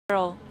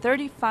girl,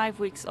 35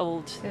 weeks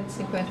old.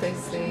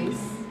 156.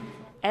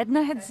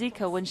 Edna had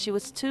Zika when she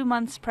was 2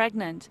 months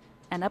pregnant,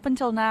 and up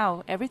until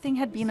now, everything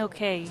had been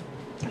okay.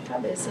 A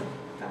cabeça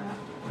tá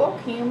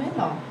pouquinho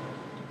menor.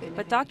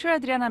 But Dr.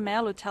 Adriana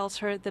Mello tells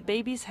her the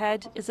baby's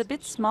head is a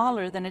bit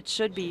smaller than it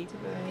should be.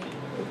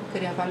 Eu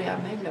queria avaliar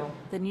melhor.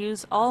 The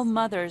news all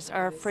mothers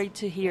are afraid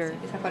to hear.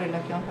 Esse aparelho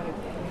aqui é um aparelho.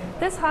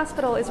 This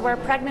hospital is where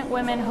pregnant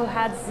women who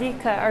had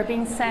Zika are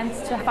being sent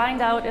to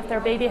find out if their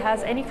baby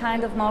has any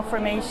kind of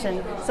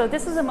malformation. So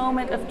this is a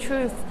moment of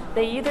truth.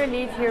 They either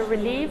leave here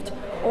relieved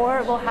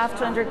or will have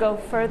to undergo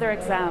further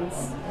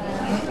exams.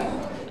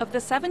 Of the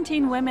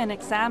 17 women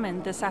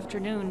examined this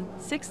afternoon,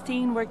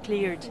 16 were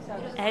cleared.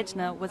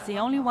 Edna was the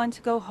only one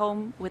to go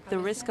home with the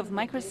risk of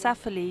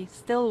microcephaly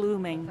still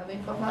looming.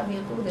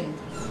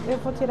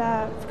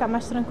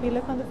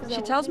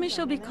 She tells me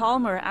she'll be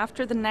calmer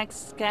after the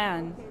next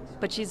scan,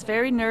 but she's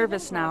very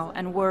nervous now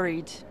and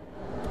worried.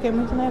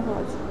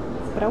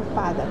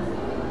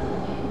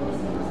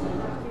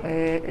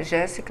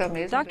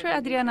 Dr.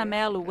 Adriana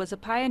Mello was a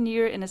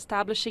pioneer in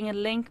establishing a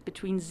link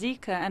between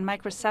Zika and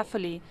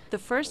microcephaly, the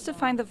first to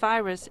find the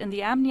virus in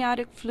the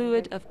amniotic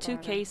fluid of 2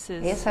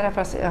 cases.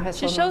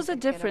 She shows a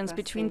difference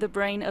between the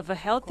brain of a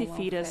healthy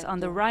fetus on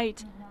the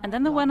right and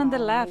then the one on the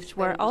left,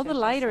 where all the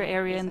lighter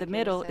area in the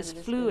middle is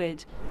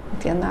fluid.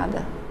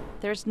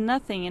 There's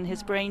nothing in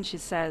his brain, she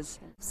says.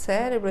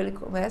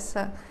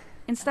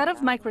 Instead of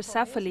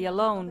microcephaly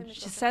alone,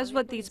 she says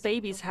what these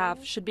babies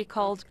have should be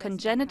called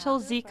congenital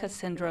Zika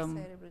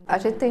syndrome.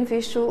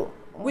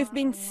 We've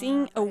been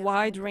seeing a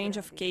wide range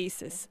of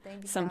cases.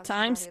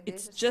 Sometimes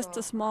it's just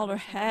a smaller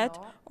head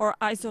or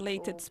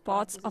isolated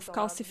spots of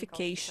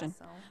calcification.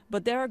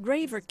 But there are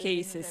graver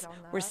cases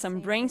where some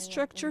brain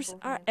structures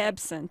are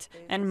absent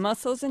and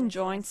muscles and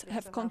joints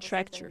have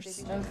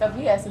contractures.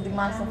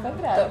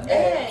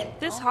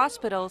 This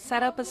hospital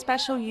set up a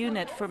special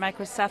unit for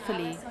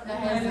microcephaly.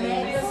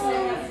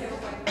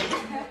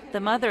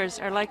 The mothers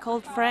are like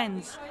old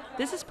friends.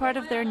 This is part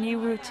of their new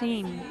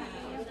routine.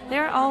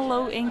 They're all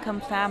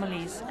low-income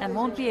families and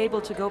won't be able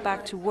to go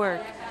back to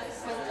work.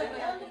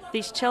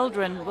 These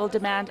children will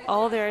demand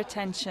all their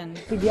attention.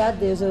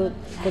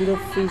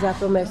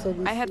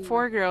 I had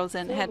 4 girls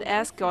and had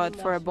asked God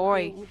for a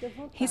boy.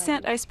 He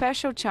sent a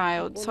special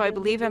child, so I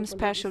believe I'm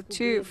special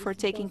too for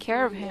taking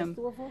care of him.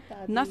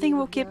 Nothing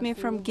will keep me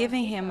from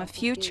giving him a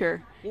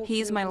future. He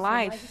is my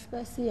life.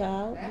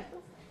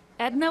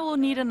 Edna will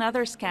need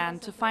another scan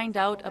to find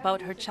out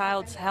about her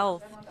child's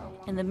health.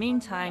 In the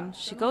meantime,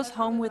 she goes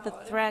home with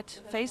a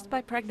threat faced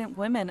by pregnant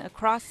women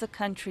across the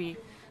country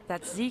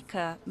that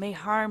Zika may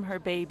harm her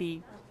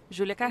baby.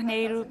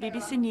 Carneiro,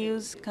 BBC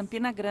News,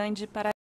 Campina Grande, Paraná.